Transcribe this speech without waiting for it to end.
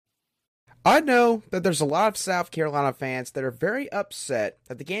I know that there's a lot of South Carolina fans that are very upset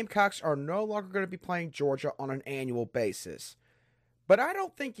that the Gamecocks are no longer going to be playing Georgia on an annual basis. But I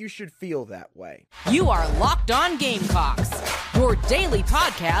don't think you should feel that way. You are Locked On Gamecocks, your daily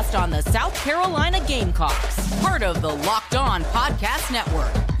podcast on the South Carolina Gamecocks, part of the Locked On Podcast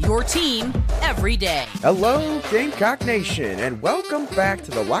Network, your team every day. Hello, Gamecock Nation, and welcome back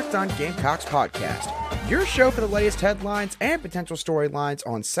to the Locked On Gamecocks podcast, your show for the latest headlines and potential storylines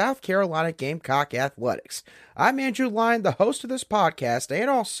on South Carolina Gamecock athletics. I'm Andrew Lyon, the host of this podcast, and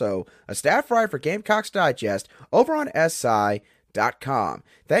also a staff writer for Gamecocks Digest over on SI.com.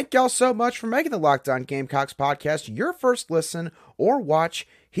 Thank y'all so much for making the Locked On Gamecocks podcast your first listen or watch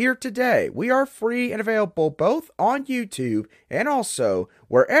here today. We are free and available both on YouTube and also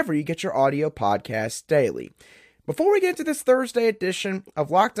wherever you get your audio podcasts daily. Before we get into this Thursday edition of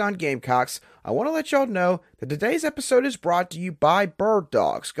Locked On Gamecocks, I want to let y'all know that today's episode is brought to you by Bird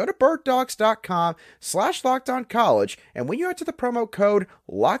Dogs. Go to birddogs.com/LockedOnCollege, and when you enter the promo code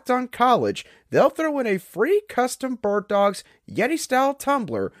LockedOnCollege, they'll throw in a free custom Bird Dogs Yeti-style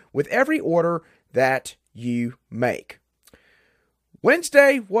tumbler with every order that you make.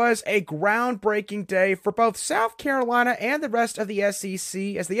 Wednesday was a groundbreaking day for both South Carolina and the rest of the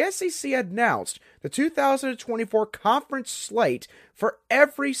SEC as the SEC announced the 2024 conference slate for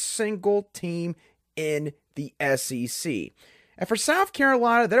every single team in the SEC. And for South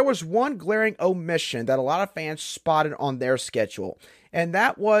Carolina, there was one glaring omission that a lot of fans spotted on their schedule, and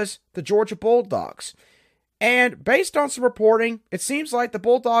that was the Georgia Bulldogs. And based on some reporting, it seems like the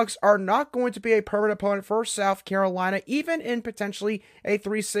Bulldogs are not going to be a permanent opponent for South Carolina, even in potentially a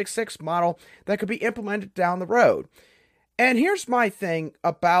 3-6-6 model that could be implemented down the road. And here's my thing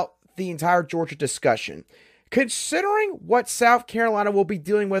about the entire Georgia discussion. Considering what South Carolina will be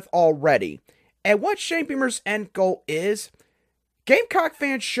dealing with already, and what Shane Beamer's end goal is, Gamecock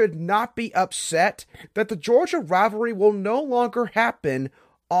fans should not be upset that the Georgia rivalry will no longer happen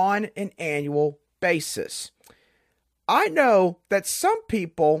on an annual basis. I know that some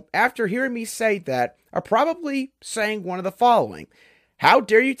people, after hearing me say that, are probably saying one of the following. How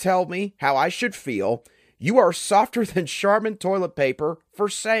dare you tell me how I should feel? You are softer than Charmin toilet paper for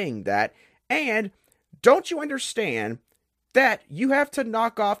saying that. And don't you understand that you have to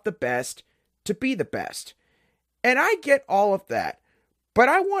knock off the best to be the best? And I get all of that. But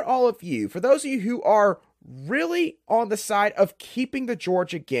I want all of you, for those of you who are really on the side of keeping the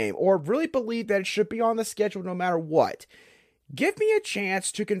Georgia game or really believe that it should be on the schedule no matter what, give me a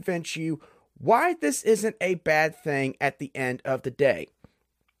chance to convince you why this isn't a bad thing at the end of the day.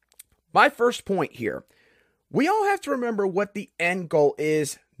 My first point here, we all have to remember what the end goal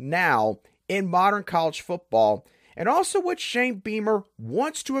is now in modern college football and also what Shane Beamer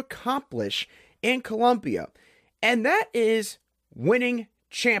wants to accomplish in Columbia, and that is winning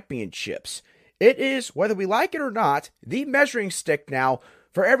championships. It is, whether we like it or not, the measuring stick now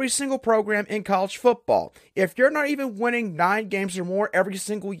for every single program in college football. If you're not even winning 9 games or more every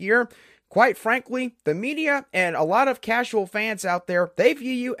single year, quite frankly, the media and a lot of casual fans out there, they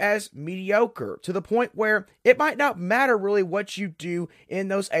view you as mediocre to the point where it might not matter really what you do in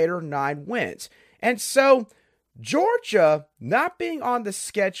those 8 or 9 wins. And so, Georgia not being on the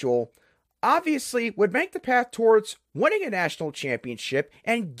schedule obviously would make the path towards winning a national championship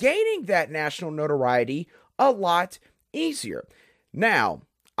and gaining that national notoriety a lot easier. Now,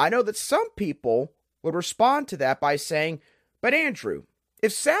 I know that some people would respond to that by saying, but Andrew,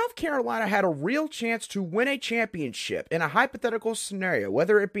 if South Carolina had a real chance to win a championship in a hypothetical scenario,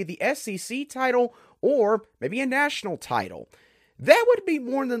 whether it be the SEC title or maybe a national title, that would be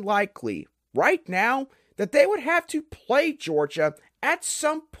more than likely right now that they would have to play Georgia at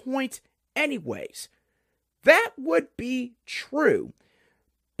some point anyways. That would be true.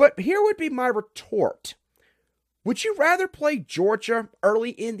 But here would be my retort. Would you rather play Georgia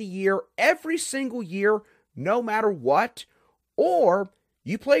early in the year, every single year, no matter what? Or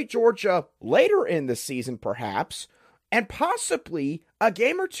you play Georgia later in the season, perhaps, and possibly a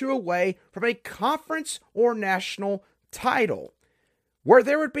game or two away from a conference or national title, where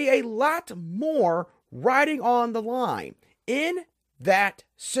there would be a lot more riding on the line in that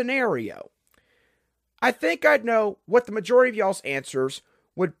scenario? I think I'd know what the majority of y'all's answers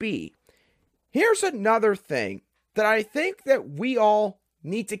would be. Here's another thing that I think that we all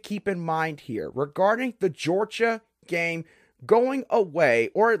need to keep in mind here regarding the Georgia game going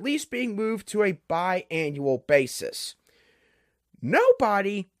away, or at least being moved to a biannual basis.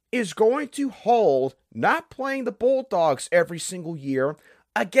 Nobody is going to hold not playing the Bulldogs every single year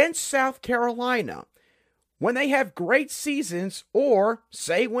against South Carolina when they have great seasons or,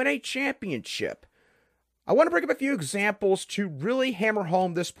 say, win a championship. I want to bring up a few examples to really hammer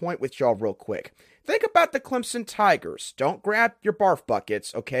home this point with y'all real quick. Think about the Clemson Tigers. Don't grab your barf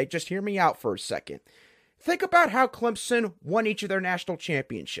buckets, okay? Just hear me out for a second. Think about how Clemson won each of their national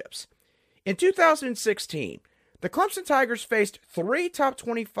championships. In 2016, the Clemson Tigers faced 3 top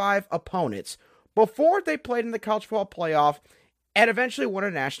 25 opponents before they played in the college football playoff and eventually won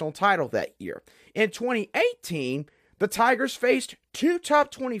a national title that year. In 2018, the Tigers faced 2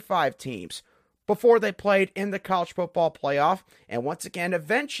 top 25 teams before they played in the college football playoff and once again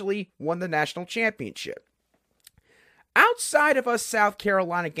eventually won the national championship. Outside of us South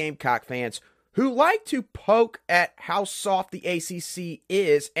Carolina Gamecock fans who like to poke at how soft the ACC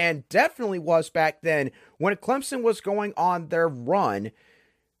is and definitely was back then when Clemson was going on their run,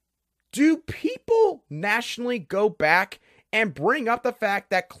 do people nationally go back and bring up the fact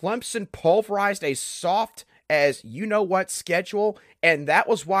that Clemson pulverized a soft as you-know-what schedule, and that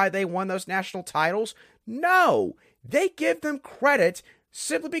was why they won those national titles? No, they give them credit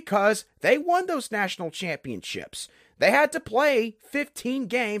simply because they won those national championships. They had to play 15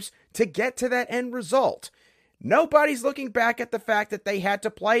 games to get to that end result. Nobody's looking back at the fact that they had to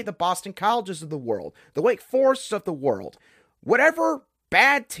play the Boston Colleges of the world, the Wake Forests of the world. Whatever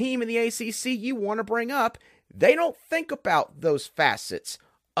bad team in the ACC you want to bring up, they don't think about those facets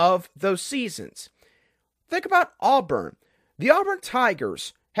of those seasons. Think about Auburn. The Auburn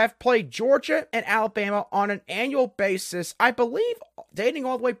Tigers have played Georgia and Alabama on an annual basis, I believe dating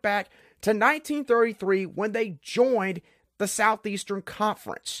all the way back to 1933 when they joined the Southeastern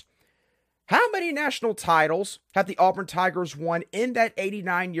Conference. How many national titles have the Auburn Tigers won in that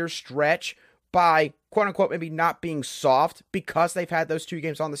 89-year stretch by, quote-unquote, maybe not being soft because they've had those 2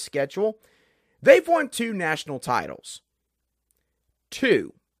 games on the schedule? They've won 2 national titles.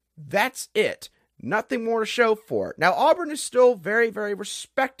 2. That's it. Nothing more to show for it. Now, Auburn is still very, very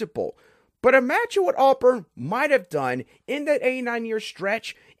respectable. But imagine what Auburn might have done in that 89-year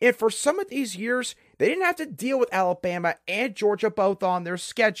stretch if for some of these years they didn't have to deal with Alabama and Georgia both on their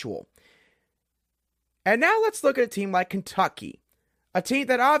schedule. And now let's look at a team like Kentucky. A team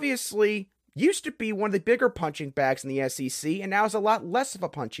that obviously used to be one of the bigger punching bags in the SEC and now is a lot less of a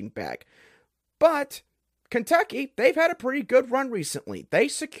punching bag. But Kentucky, they've had a pretty good run recently. They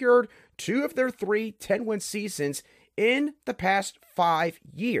secured 2 of their 3 10-win seasons in the past 5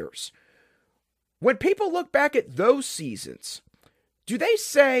 years. When people look back at those seasons, do they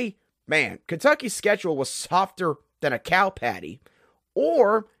say, man, Kentucky's schedule was softer than a cow patty?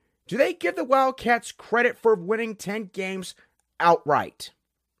 Or do they give the Wildcats credit for winning 10 games outright?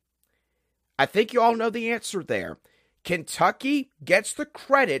 I think you all know the answer there. Kentucky gets the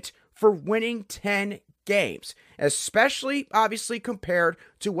credit for winning 10 games, especially obviously compared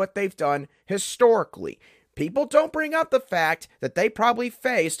to what they've done historically. People don't bring up the fact that they probably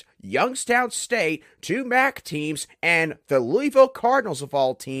faced Youngstown State, 2 MAC teams, and the Louisville Cardinals of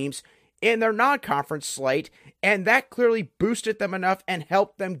all teams in their non-conference slate, and that clearly boosted them enough and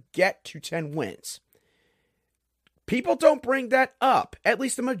helped them get to 10 wins. People don't bring that up. At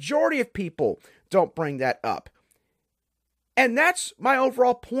least the majority of people don't bring that up. And that's my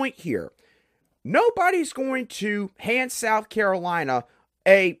overall point here. Nobody's going to hand South Carolina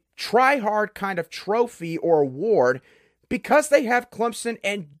a try-hard kind of trophy or award because they have Clemson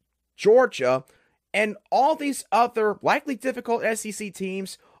and Georgia and all these other likely difficult SEC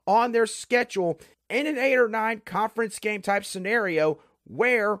teams on their schedule in an 8 or 9 conference game type scenario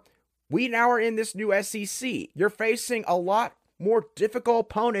where we now are in this new SEC. You're facing a lot more difficult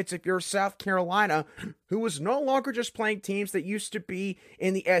opponents if you're South Carolina, who is no longer just playing teams that used to be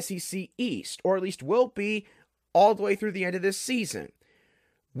in the SEC East, or at least will be all the way through the end of this season.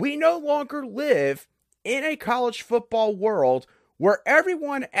 We no longer live in a college football world where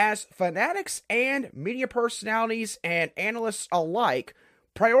everyone, as fanatics and media personalities and analysts alike,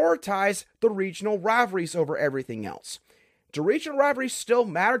 prioritize the regional rivalries over everything else. Do regional rivalries still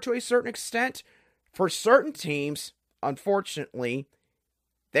matter to a certain extent? For certain teams, unfortunately,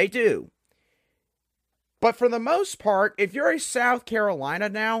 they do. But for the most part, if you're a South Carolina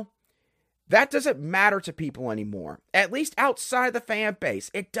now, that doesn't matter to people anymore. At least outside the fan base.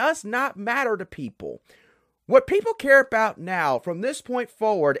 It does not matter to people. What people care about now from this point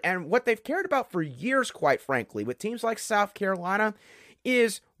forward, and what they've cared about for years, quite frankly, with teams like South Carolina,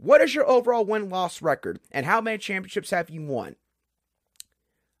 is what is your overall win-loss record and how many championships have you won?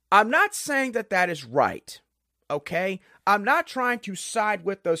 I'm not saying that that is right, okay? I'm not trying to side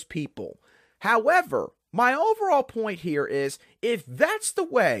with those people. However, my overall point here is, if that's the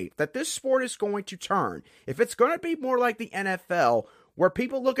way that this sport is going to turn, if it's going to be more like the NFL, where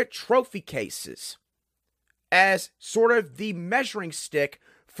people look at trophy cases as sort of the measuring stick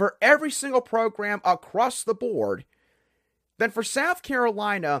for every single program across the board, then for South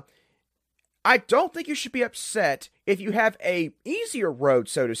Carolina, I don't think you should be upset if you have a easier road,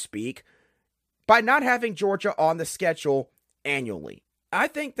 so to speak, by not having Georgia on the schedule annually. I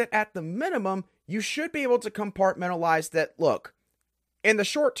think that at the minimum, you should be able to compartmentalize that, look, in the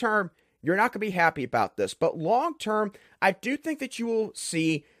short term, you're not going to be happy about this, but long term, I do think that you will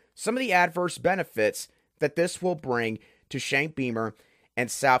see some of the adverse benefits that this will bring to Shane Beamer and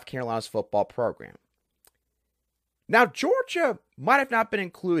South Carolina's football program. Now, Georgia might have not been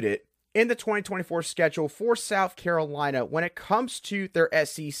included in the 2024 schedule for South Carolina when it comes to their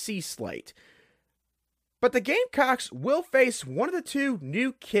SEC slate. But the Gamecocks will face one of the two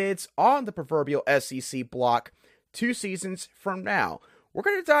new kids on the proverbial SEC block 2 seasons from now. We're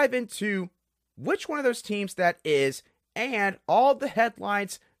going to dive into which one of those teams that is and all the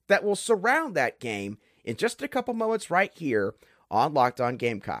headlines that will surround that game in just a couple moments right here on Locked On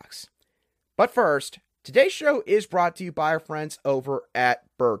Gamecocks. But first, today's show is brought to you by our friends over at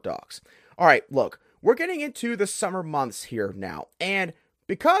Bird Dogs. All right, look, we're getting into the summer months here now, and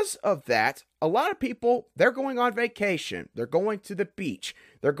because of that, a lot of people, they're going on vacation. They're going to the beach.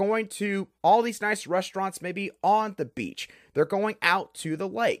 They're going to all these nice restaurants, maybe on the beach. They're going out to the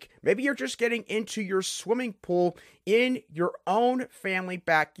lake. Maybe you're just getting into your swimming pool in your own family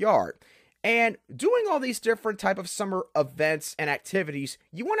backyard. And doing all these different type of summer events and activities,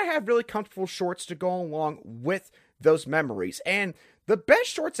 you want to have really comfortable shorts to go along with those memories. And the best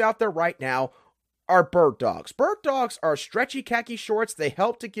shorts out there right now are Bird Dogs. Bird Dogs are stretchy khaki shorts. They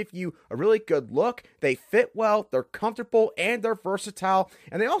help to give you a really good look. They fit well, they're comfortable, and they're versatile.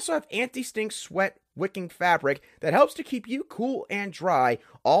 And they also have anti-stink sweat wicking fabric that helps to keep you cool and dry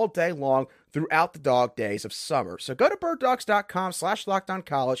all day long throughout the dog days of summer. So go to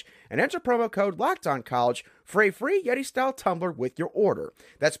birddogs.com/lockedoncollege and enter promo code LOCKEDONCollege for a free Yeti style tumbler with your order.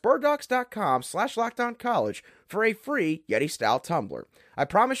 That's birddogs.com/lockedoncollege for a free Yeti style tumbler. I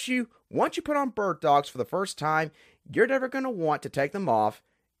promise you, once you put on Bird Dogs for the first time, you're never going to want to take them off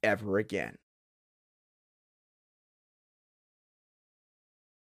ever again.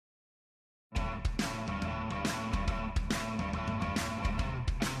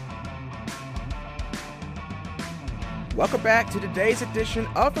 Welcome back to today's edition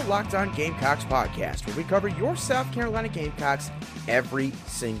of the Locked On Gamecocks podcast, where we cover your South Carolina Gamecocks every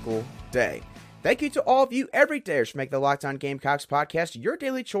single day. Thank you to all of you everydayers for making the Locked On Gamecocks podcast your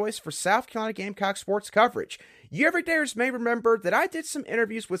daily choice for South Carolina Gamecock sports coverage. You everydayers may remember that I did some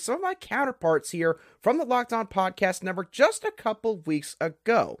interviews with some of my counterparts here from the Locked On Podcast Network just a couple weeks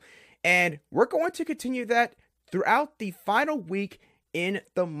ago. And we're going to continue that throughout the final week in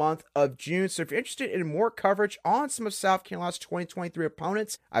the month of June. So if you're interested in more coverage on some of South Carolina's 2023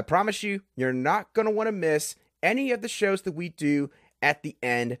 opponents, I promise you, you're not going to want to miss any of the shows that we do at the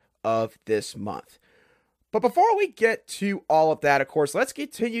end of this month. But before we get to all of that, of course, let's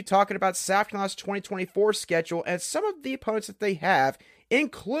continue talking about South Carolina's 2024 schedule and some of the opponents that they have,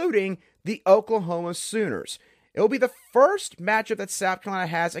 including the Oklahoma Sooners. It will be the first matchup that South Carolina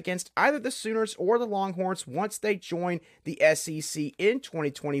has against either the Sooners or the Longhorns once they join the SEC in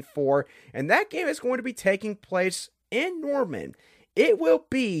 2024, and that game is going to be taking place in Norman. It will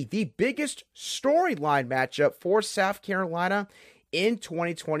be the biggest storyline matchup for South Carolina in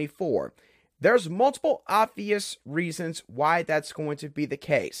 2024. There's multiple obvious reasons why that's going to be the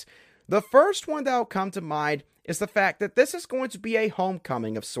case. The first one that will come to mind is the fact that this is going to be a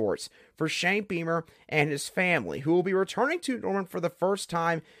homecoming of sorts for Shane Beamer and his family, who will be returning to Norman for the first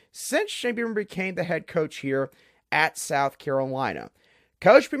time since Shane Beamer became the head coach here at South Carolina.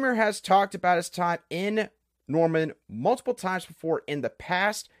 Coach Beamer has talked about his time in Norman multiple times before in the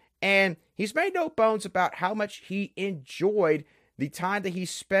past, and he's made no bones about how much he enjoyed the time that he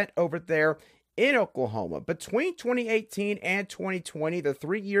spent over there in Oklahoma. Between 2018 and 2020, the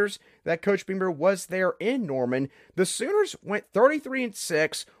 3 years that Coach Beamer was there in Norman, the Sooners went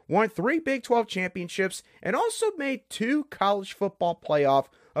 33-6, won 3 Big 12 championships, and also made 2 college football playoff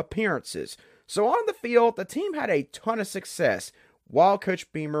appearances. So on the field, the team had a ton of success while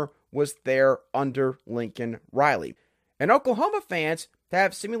Coach Beamer was there under Lincoln Riley. And Oklahoma fans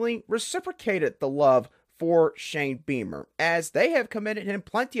have seemingly reciprocated the love for Shane Beamer, as they have commended him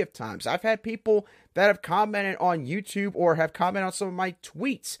plenty of times. I've had people that have commented on YouTube or have commented on some of my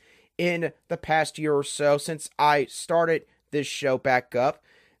tweets in the past year or so since I started this show back up,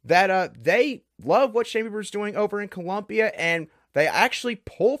 that they love what Shane Beamer is doing over in Columbia, and they actually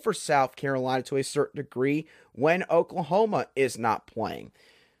pull for South Carolina to a certain degree when Oklahoma is not playing.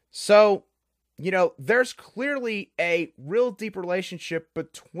 So, there's clearly a real deep relationship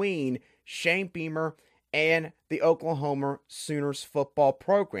between Shane Beamer and the Oklahoma Sooners football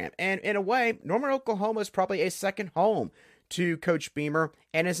program. And in a way, Norman, Oklahoma is probably a second home to Coach Beamer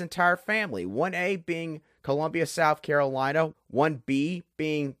and his entire family. 1A being Columbia, South Carolina, 1B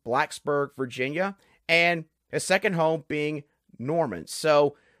being Blacksburg, Virginia, and his second home being Norman.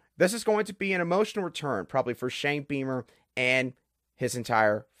 So this is going to be an emotional return probably for Shane Beamer and his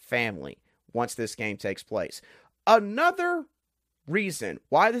entire family once this game takes place. Another reason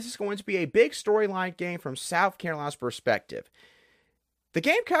why this is going to be a big storyline game from South Carolina's perspective. The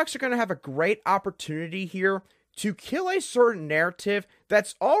Gamecocks are going to have a great opportunity here to kill a certain narrative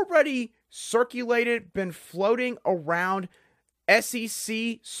that's already circulated, been floating around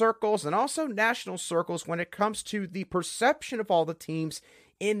SEC circles and also national circles when it comes to the perception of all the teams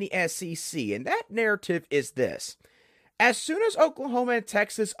in the SEC. And that narrative is this. As soon as Oklahoma and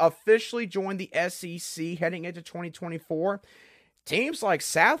Texas officially join the SEC heading into 2024, teams like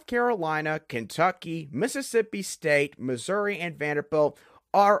South Carolina, Kentucky, Mississippi State, Missouri, and Vanderbilt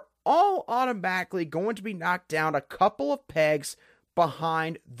are all automatically going to be knocked down a couple of pegs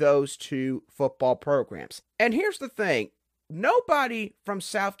behind those two football programs. And here's the thing. Nobody from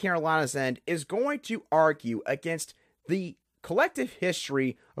South Carolina's end is going to argue against the collective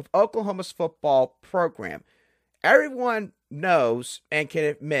history of Oklahoma's football program. Everyone knows and can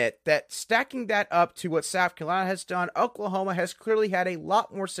admit that stacking that up to what South Carolina has done, Oklahoma has clearly had a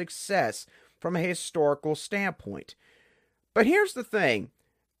lot more success from a historical standpoint. But here's the thing.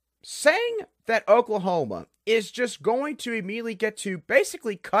 Saying that Oklahoma is just going to immediately get to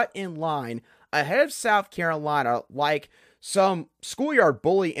basically cut in line ahead of South Carolina like some schoolyard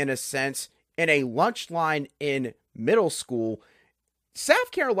bully in a sense in a lunch line in middle school,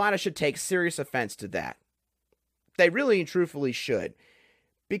 South Carolina should take serious offense to that. They really and truthfully should.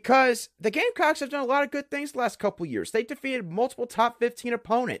 Because the Gamecocks have done a lot of good things the last couple years. They defeated multiple top 15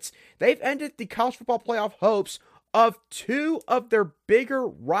 opponents. They've ended the college football playoff hopes of two of their bigger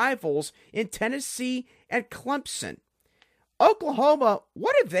rivals in Tennessee and Clemson. Oklahoma,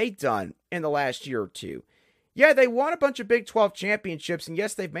 what have they done in the last year or two? Yeah, they won a bunch of Big 12 championships, and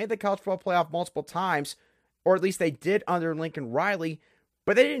yes, they've made the college football playoff multiple times, or at least they did under Lincoln Riley,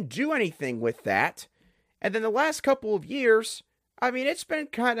 but they didn't do anything with that. And then the last couple of years, I mean, it's been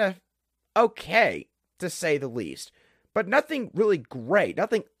kind of okay, to say the least, but nothing really great,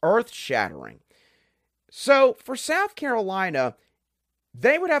 nothing earth-shattering. So for South Carolina,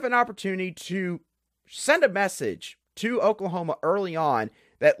 they would have an opportunity to send a message to Oklahoma early on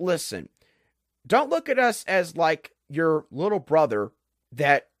that, listen, don't look at us as like your little brother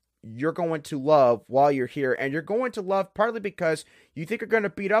that you're going to love while you're here, and you're going to love partly because you think you're going to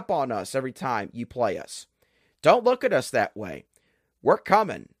beat up on us every time you play us. Don't look at us that way. We're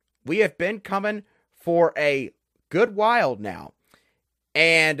coming. We have been coming for a good while now,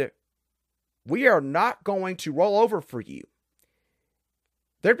 and we are not going to roll over for you.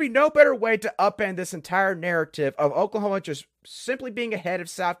 There'd be no better way to upend this entire narrative of Oklahoma just simply being ahead of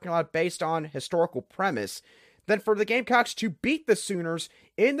South Carolina based on historical premise than for the Gamecocks to beat the Sooners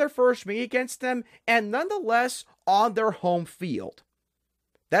in their first meet against them and nonetheless on their home field.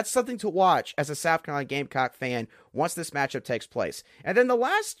 That's something to watch as a South Carolina Gamecock fan once this matchup takes place. And then the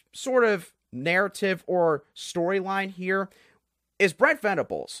last sort of narrative or storyline here is Brent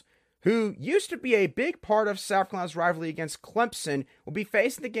Venables, who used to be a big part of South Carolina's rivalry against Clemson, will be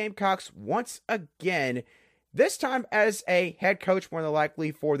facing the Gamecocks once again, this time as a head coach more than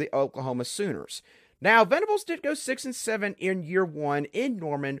likely for the Oklahoma Sooners. Now, Venables did go 6-7 in year one in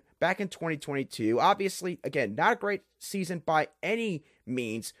Norman back in 2022. Obviously, again, not a great season by any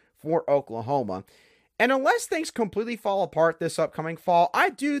means for Oklahoma. And unless things completely fall apart this upcoming fall,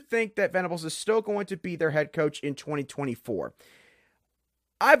 I do think that Venables is still going to be their head coach in 2024.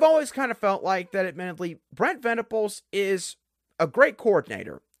 I've always kind of felt like that, admittedly, Brent Venables is a great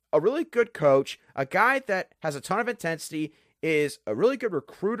coordinator, a really good coach, a guy that has a ton of intensity, is a really good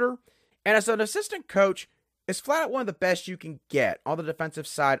recruiter, and as an assistant coach, is flat out one of the best you can get on the defensive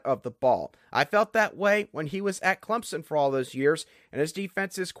side of the ball. I felt that way when he was at Clemson for all those years, and his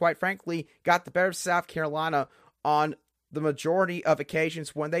defenses, quite frankly, got the better of South Carolina on the majority of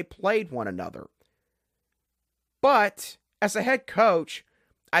occasions when they played one another. But as a head coach,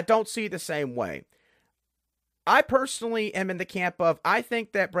 I don't see it the same way. I personally am in the camp of, I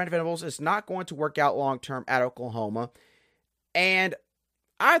think that Brent Venables is not going to work out long-term at Oklahoma. And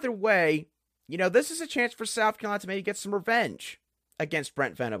either way, you know, this is a chance for South Carolina to maybe get some revenge against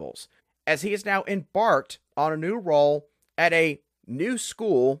Brent Venables, as he is now embarked on a new role at a new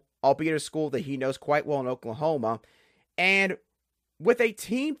school, albeit a school that he knows quite well in Oklahoma, and with a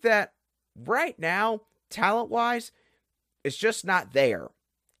team that right now, talent-wise, is just not there.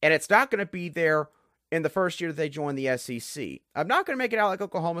 And it's not going to be there in the first year that they joined the SEC. I'm not going to make it out like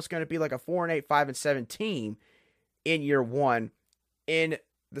Oklahoma's going to be like a 4-8, 5-7 team in year one in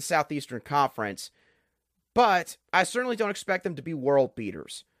the Southeastern Conference, but I certainly don't expect them to be world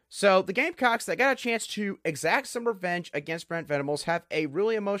beaters. So the Gamecocks, that got a chance to exact some revenge against Brent Venables, have a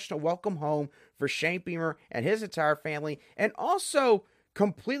really emotional welcome home for Shane Beamer and his entire family, and also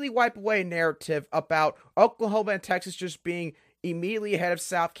completely wipe away a narrative about Oklahoma and Texas just being immediately ahead of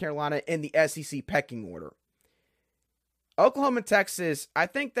South Carolina in the SEC pecking order. Oklahoma and Texas, I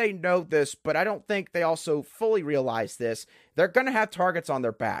think they know this, but I don't think they also fully realize this. They're going to have targets on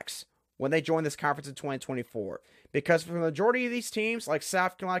their backs when they join this conference in 2024. Because for the majority of these teams, like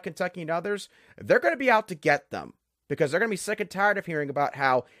South Carolina, Kentucky, and others, they're going to be out to get them. Because they're going to be sick and tired of hearing about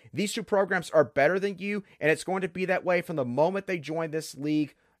how these two programs are better than you, and it's going to be that way from the moment they join this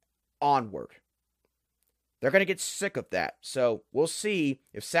league onward. They're going to get sick of that. So we'll see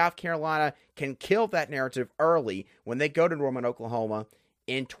if South Carolina can kill that narrative early when they go to Norman, Oklahoma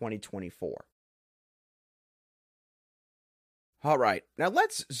in 2024. All right, now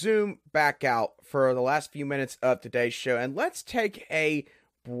let's zoom back out for the last few minutes of today's show, and let's take a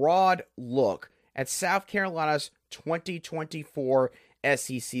broad look at South Carolina's 2024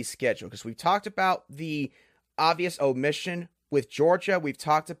 SEC schedule, because we've talked about the obvious omission with Georgia. We've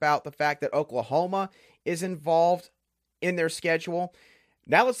talked about the fact that Oklahoma is involved in their schedule.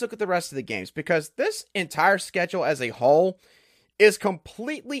 Now let's look at the rest of the games, because this entire schedule as a whole is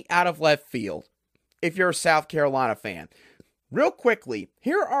completely out of left field if you're a South Carolina fan. Real quickly,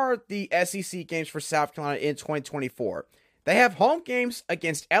 here are the SEC games for South Carolina in 2024. They have home games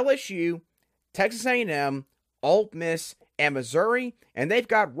against LSU, Texas A&M, Ole Miss, and Missouri, and they've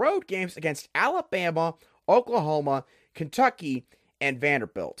got road games against Alabama, Oklahoma, Kentucky, and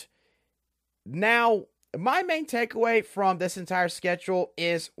Vanderbilt. Now, my main takeaway from this entire schedule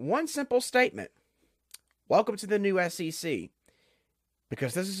is one simple statement. Welcome to the new SEC.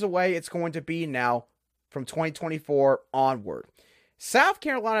 Because this is the way it's going to be now from 2024 onward. South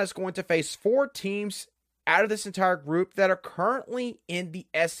Carolina is going to face 4 teams out of this entire group that are currently in the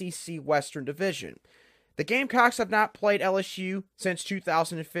SEC Western Division. The Gamecocks have not played LSU since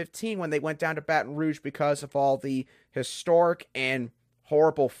 2015 when they went down to Baton Rouge because of all the historic and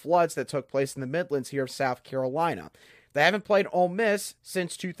horrible floods that took place in the Midlands here of South Carolina. They haven't played Ole Miss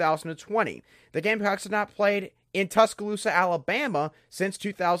since 2020. The Gamecocks have not played in Tuscaloosa, Alabama since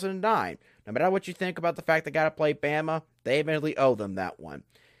 2009. No matter what you think about the fact they got to play Bama, they admittedly owe them that one.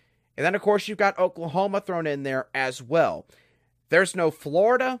 And then, of course, you've got Oklahoma thrown in there as well. There's no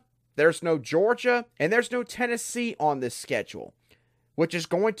Florida, there's no Georgia, and there's no Tennessee on this schedule, which is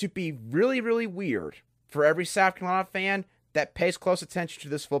going to be really, really weird for every South Carolina fan that pays close attention to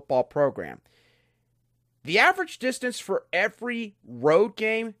this football program. The average distance for every road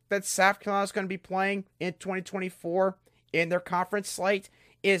game that South Carolina is going to be playing in 2024 in their conference slate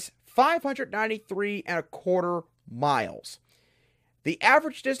is 593.25 miles. The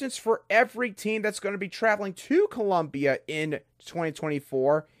average distance for every team that's going to be traveling to Columbia in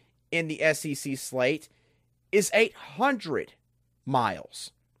 2024 in the SEC slate is 800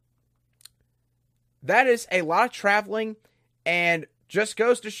 miles. That is a lot of traveling, and just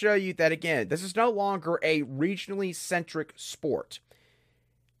goes to show you that, again, this is no longer a regionally centric sport.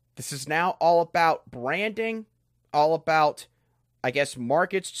 This is now all about branding, all about, I guess,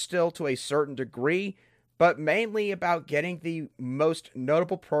 markets still to a certain degree, but mainly about getting the most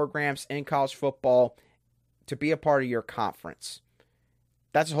notable programs in college football to be a part of your conference.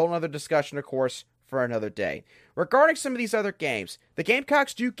 That's a whole other discussion, of course, for another day. Regarding some of these other games, the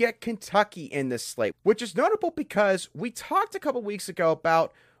Gamecocks do get Kentucky in this slate, which is notable because we talked a couple weeks ago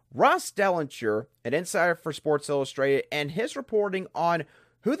about Ross Dellinger, an insider for Sports Illustrated, and his reporting on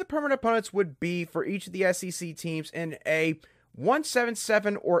who the permanent opponents would be for each of the SEC teams in a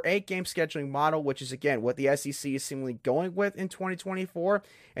 1-7-7 or 8-game scheduling model, which is, again, what the SEC is seemingly going with in 2024.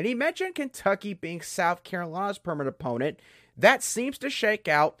 And he mentioned Kentucky being South Carolina's permanent opponent. That seems to shake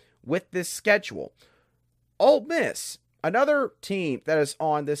out with this schedule. Ole Miss, another team that is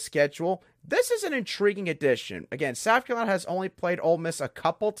on this schedule. This is an intriguing addition. Again, South Carolina has only played Ole Miss a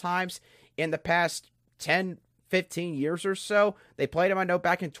couple times in the past 10, 15 years or so. They played them, I know,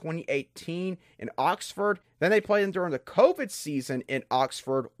 back in 2018 in Oxford. Then they played them during the COVID season in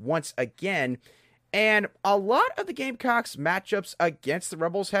Oxford once again. And a lot of the Gamecocks matchups against the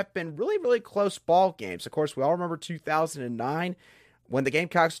Rebels have been really, really close ball games. Of course, we all remember 2009 when the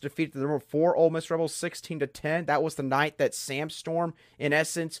Gamecocks defeated the number 4 Ole Miss Rebels 16-10. That was the night that Sam Storm, in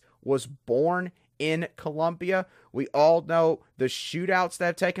essence, was born in Columbia. We all know the shootouts that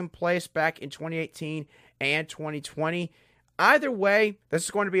have taken place back in 2018 and 2020. Either way, this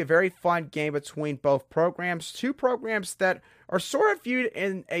is going to be a very fun game between both programs. Two programs that are sort of viewed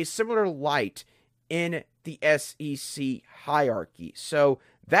in a similar light in the SEC hierarchy. So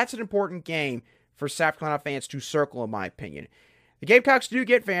that's an important game for South Carolina fans to circle, in my opinion. The Gamecocks do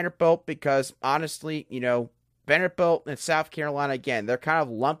get Vanderbilt because, honestly, Vanderbilt and South Carolina, again, they're kind of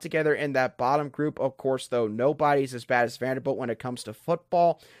lumped together in that bottom group. Of course, though, nobody's as bad as Vanderbilt when it comes to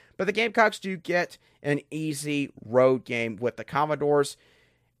football. But the Gamecocks do get an easy road game with the Commodores.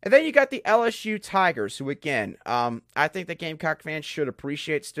 And then you got the LSU Tigers, who, again, I think the Gamecock fans should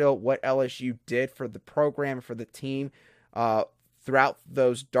appreciate still what LSU did for the program, for the team, throughout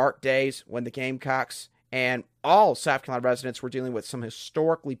those dark days when the Gamecocks and all South Carolina residents were dealing with some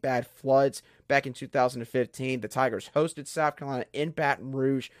historically bad floods back in 2015. The Tigers hosted South Carolina in Baton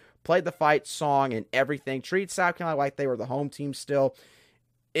Rouge, played the fight song and everything, treated South Carolina like they were the home team still.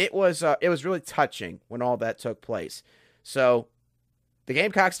 It was really touching when all that took place. So the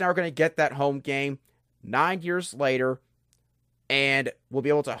Gamecocks now are going to get that home game 9 years later, and we'll be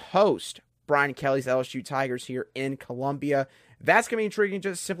able to host Brian Kelly's LSU Tigers here in Columbia. That's going to be intriguing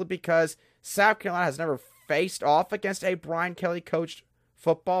just simply because South Carolina has never faced off against a Brian Kelly coached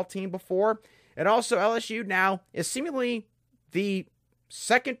football team before. And also LSU now is seemingly the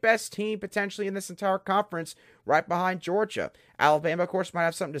second best team potentially in this entire conference, right behind Georgia. Alabama, of course, might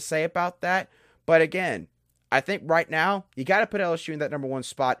have something to say about that. But again, I think right now, you got to put LSU in that number one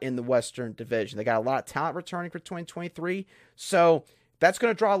spot in the Western Division. They got a lot of talent returning for 2023. So that's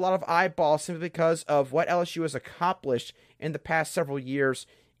going to draw a lot of eyeballs simply because of what LSU has accomplished in the past several years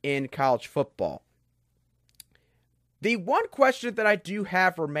in college football. The one question that I do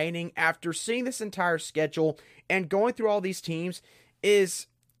have remaining after seeing this entire schedule and going through all these teams is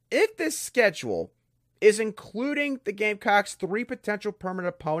if this schedule is including the Gamecocks' 3 potential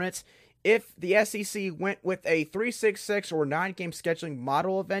permanent opponents, if the SEC went with a 3-6-6 or 9-game scheduling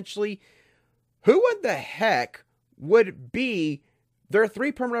model eventually, who in the heck would be their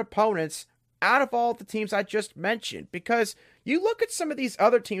 3 permanent opponents out of all the teams I just mentioned? Because you look at some of these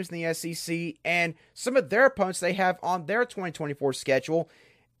other teams in the SEC and some of their opponents they have on their 2024 schedule,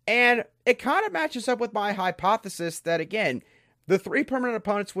 and it kind of matches up with my hypothesis that, again, the 3 permanent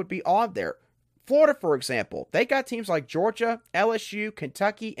opponents would be on there. Florida, for example, they got teams like Georgia, LSU,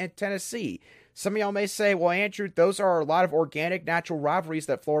 Kentucky, and Tennessee. Some of y'all may say, well, Andrew, those are a lot of organic, natural rivalries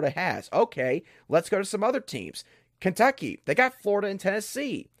that Florida has. Okay, let's go to some other teams. Kentucky, they got Florida and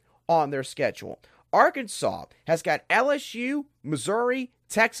Tennessee on their schedule. Arkansas has got LSU, Missouri,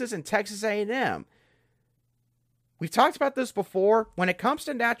 Texas, and Texas A&M. We've talked about this before. When it comes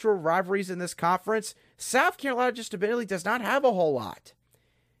to natural rivalries in this conference, South Carolina just admittedly does not have a whole lot.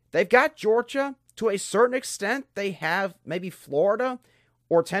 They've got Georgia to a certain extent. They have maybe Florida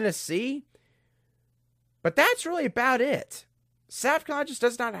or Tennessee. But that's really about it. South Carolina just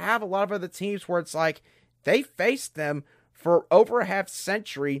does not have a lot of other teams where it's like they faced them for over a half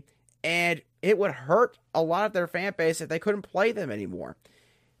century and it would hurt a lot of their fan base if they couldn't play them anymore.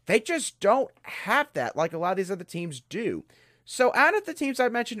 They just don't have that like a lot of these other teams do. So out of the teams I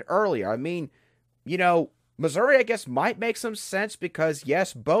mentioned earlier, I mean, Missouri, I guess, might make some sense because,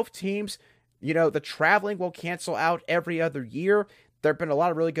 yes, both teams, the traveling will cancel out every other year. There have been a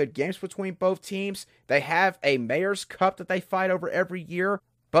lot of really good games between both teams. They have a Mayor's Cup that they fight over every year.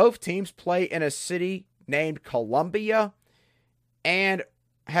 Both teams play in a city named Columbia and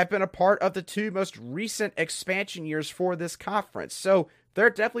have been a part of the 2 most recent expansion years for this conference. So there are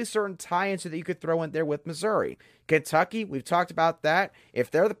definitely certain tie-ins that you could throw in there with Missouri. Kentucky, we've talked about that.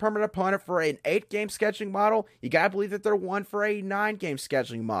 If they're the permanent opponent for an 8-game scheduling model, you got to believe that they're one for a 9-game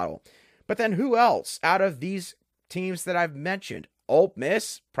scheduling model. But then who else out of these teams that I've mentioned? Ole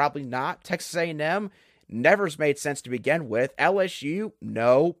Miss, probably not. Texas A&M, never's made sense to begin with. LSU,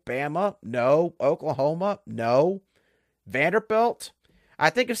 no. Bama, no. Oklahoma, no. Vanderbilt, I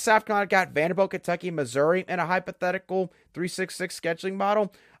think if South Carolina got Vanderbilt, Kentucky, and Missouri in a hypothetical 3-6-6 scheduling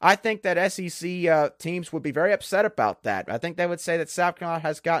model, I think that SEC teams would be very upset about that. I think they would say that South Carolina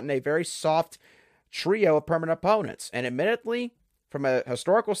has gotten a very soft trio of permanent opponents. And admittedly, from a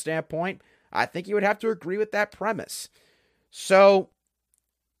historical standpoint, I think you would have to agree with that premise. So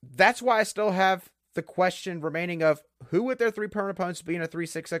that's why I still have the question remaining of who would their 3 permanent opponents be in a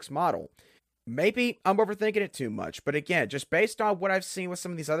 3-6-6 model. Maybe I'm overthinking it too much, but again, just based on what I've seen with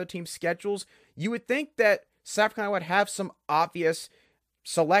some of these other teams' schedules, you would think that South Carolina would have some obvious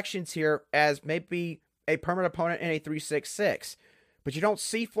selections here as maybe a permanent opponent in a 3-6-6. But you don't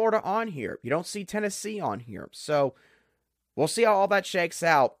see Florida on here. You don't see Tennessee on here. So we'll see how all that shakes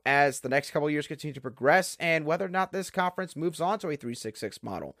out as the next couple of years continue to progress and whether or not this conference moves on to a 3-6-6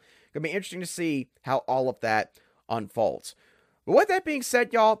 model. It's going to be interesting to see how all of that unfolds. But with that being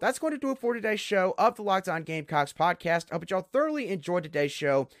said, y'all, that's going to do it for today's show of the Locked On Gamecocks podcast. I hope y'all thoroughly enjoyed today's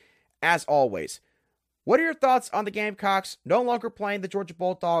show. As always, what are your thoughts on the Gamecocks no longer playing the Georgia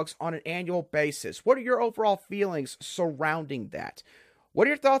Bulldogs on an annual basis? What are your overall feelings surrounding that? What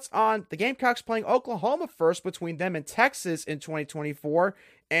are your thoughts on the Gamecocks playing Oklahoma first between them and Texas in 2024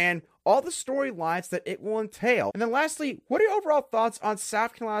 and all the storylines that it will entail? And then lastly, what are your overall thoughts on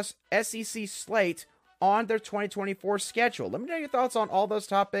South Carolina's SEC slate on their 2024 schedule? Let me know your thoughts on all those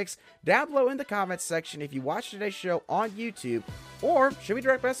topics down below in the comments section if you watch today's show on YouTube, or shoot me a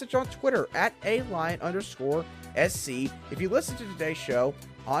direct message on Twitter at @alion_SC if you listen to today's show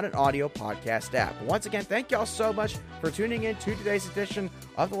on an audio podcast app. Once again, thank y'all so much for tuning in to today's edition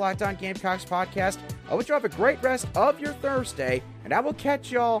of the Locked On Gamecocks podcast. I wish you have a great rest of your Thursday, and I will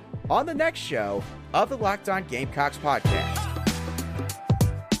catch y'all on the next show of the Locked On Gamecocks podcast.